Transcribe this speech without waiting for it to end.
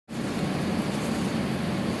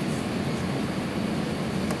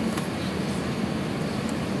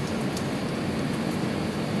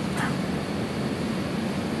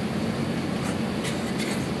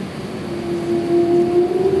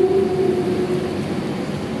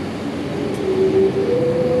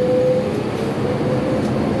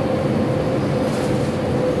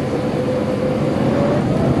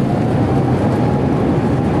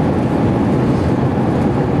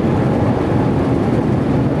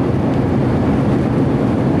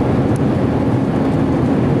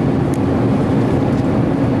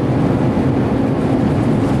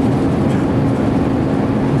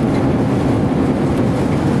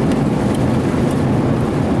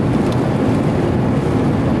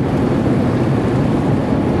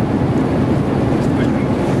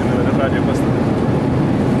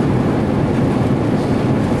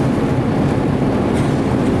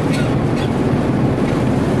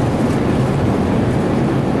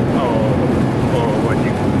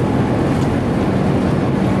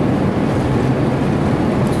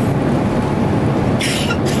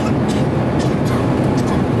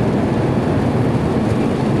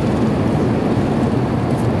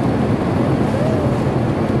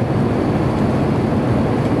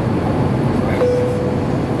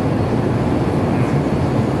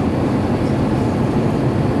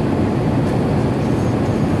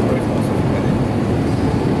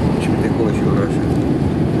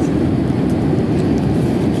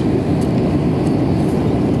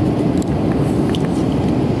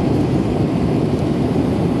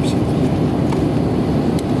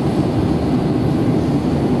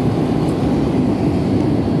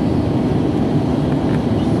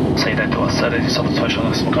السادة سنتفق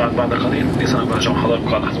شخص مقاعد بعد قليل. لسنقبل جمع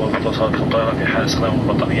حضراتكم على لحظة وتوصل بكم الطائرة في حال استخدام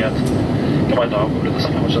البطانيات. كما يدعوكم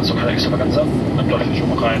لتصفح مجلسكم حال اكسترافاغانزا. نبدأ في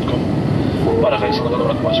مقاعدكم. بعد قليل سنقدم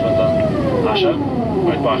لكم وجبة عشاء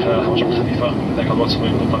ويتبع خلالها وجبة خفيفة. ذلك الوقت سوف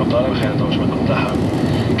يكون طاقم الطائرة بخير وجبة متاحة.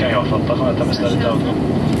 كما يوفر الطاقم يتم إسناد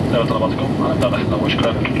طلباتكم على مبلغ رحلة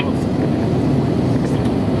وشكرا.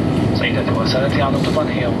 سيداتي وسادتي، على الطبعا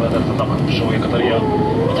هي مبادرة النقل الجوية القطرية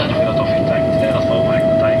وتهدف إلى توفير التعليم الابتدائي للأطفال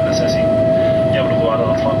ومحاكمة التعليم الأساسي. يبلغ عدد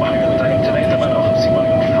الأطفال محاكمة التعليم الابتدائي 58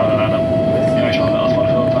 مليون حول العالم. يعيش هؤلاء الأطفال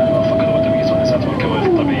في التعليم والفقر والتمييز والنزاعات والكوارث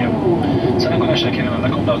الطبيعية. سنكون شاكرين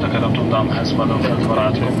لكم لو تكرمتم دعم حزب في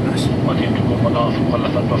براءتكم ودينتكم والنظافة في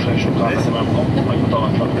مخلفات بفريش وقاعدة أمامكم ويطوع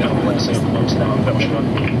أطفال بأخوة سيكون مسلما بمشكلة.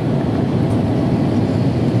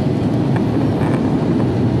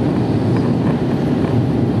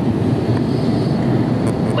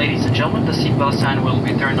 Ladies and gentlemen, the seatbelt sign will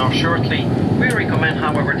be turned off shortly. We recommend,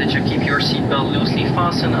 however, that you keep your seatbelt loosely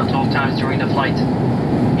fastened at all times during the flight.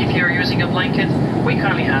 If you are using a blanket, we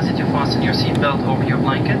kindly ask that you fasten your seatbelt over your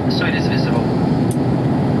blanket so it is visible.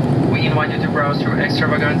 We invite you to browse through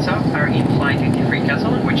Extravaganza, our in-flight duty-free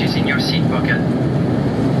catalog, which is in your seat pocket.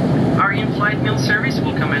 Our in-flight meal service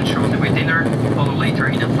will commence shortly with dinner, followed later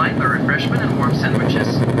in the flight by refreshment and warm sandwiches.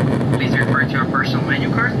 Please refer to your personal menu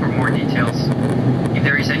card for more details. If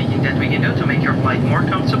there is anything that we can do to make your flight more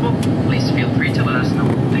comfortable, please feel free to let us know.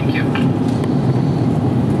 Thank you.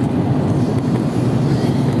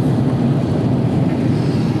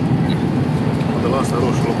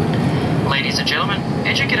 Ladies and gentlemen,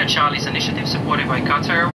 Educated Charlie's initiative supported by Qatar Airways